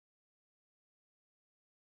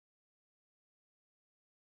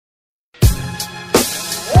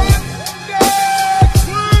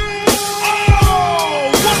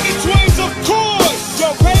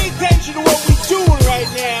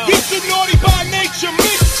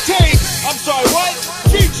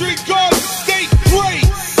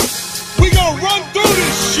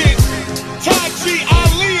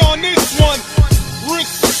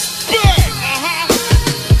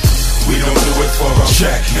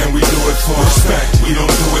man, we do it for respect. We don't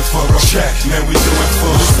do it for a check, man, we do it for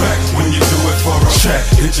respect. When you do it for a check,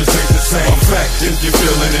 it just ain't the same fact. If you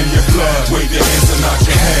feel it in your blood, wave your hands and nod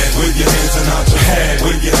your head. Wave your hands and nod your head.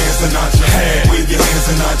 Wave your hands and nod your head. Wave your hands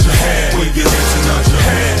and nod your head. Wave your hands and nod your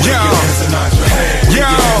head. Wave your hands and nod your head. Wave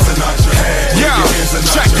your hands and nod your head.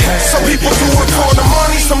 Check it. Some people do it for the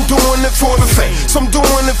money, some doing it for the fame. Some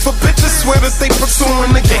doing it for bitches, swear that they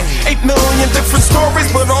pursuing the game. 8 million different stories,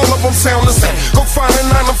 but all of them sound the same. Go find a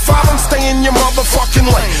 9 to 5 and stay in your motherfucking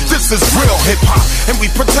lane. This is real hip-hop, and we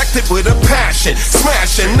protect it with a passion.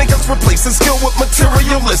 Smashing, niggas replacing skill with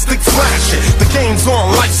materialistic flashing. The game's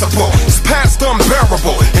on life support, it's past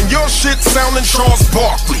unbearable, and your shit sounding Charles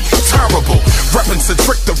Barkley. Terrible, reppin' to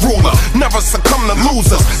trick the ruler, never succumb to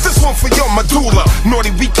losers. This one for your medulla,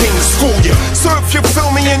 naughty we came to school ya. So if you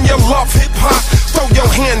feel me and you love hip-hop, throw your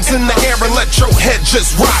hands in the air and let your head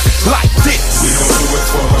just rock like this. We don't do it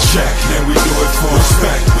for a check, man, we do it for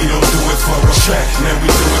respect. We don't do it for a check, man, we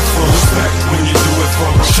do it for respect. When you do it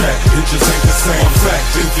for a check, it just ain't the same fact.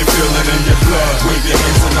 If you feel it in your blood, wave your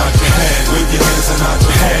hands and nod your head. Wave your hands and nod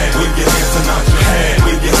your head. Wave your hands and nod your head.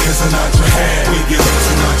 Wave your hands and nod your head. Wave your hands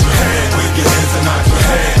and nod your head. Wave your hands and nod your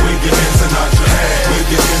head. Wave your hands and nod your head. Wave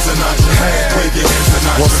your hands and nod your head. Wave your hands and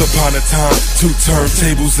nod your head. Once upon a time, 2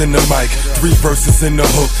 turntables in the mic, 3 verses in the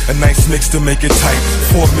hook, a nice mix to make it tight.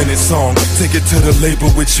 4-minute song, take it to the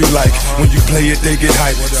label which you like. When you play it, they get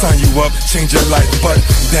hype, sign you up, change your life. But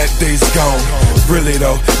that day's gone, really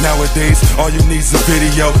though. Nowadays, all you need's a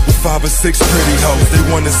video with 5 or 6 pretty hoes. They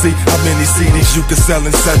wanna see how many CDs you can sell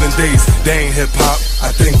in 7 days. They ain't hip hop,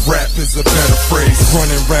 I think rap is a better phrase.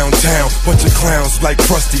 Running round town, bunch of clowns like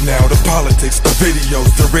Krusty now. The politics, the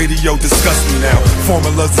videos, the radio disgust me now.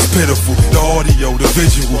 Formulas is pitiful, the audio, the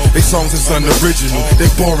visual. They songs is unoriginal, they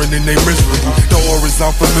boring and they miserable. The auras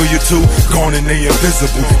I'm familiar to, gone and they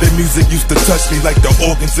invisible. Their music used to touch me like the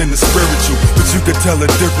organs in the spiritual. But you could tell a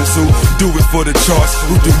difference who do it for the charts,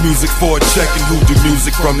 who do music for a check, and who do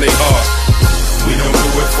music from their heart. We don't do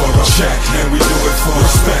it for a check, man, we do it for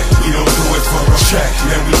respect. We don't do it for a check,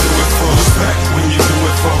 man, we do it for respect. When you do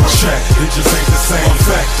it for a check, it just ain't the same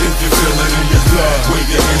fact. If you feel it in your blood, wave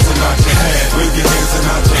your hands and nod your head. Wave your hands and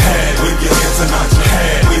nod your head. Wave your hands and nod your head.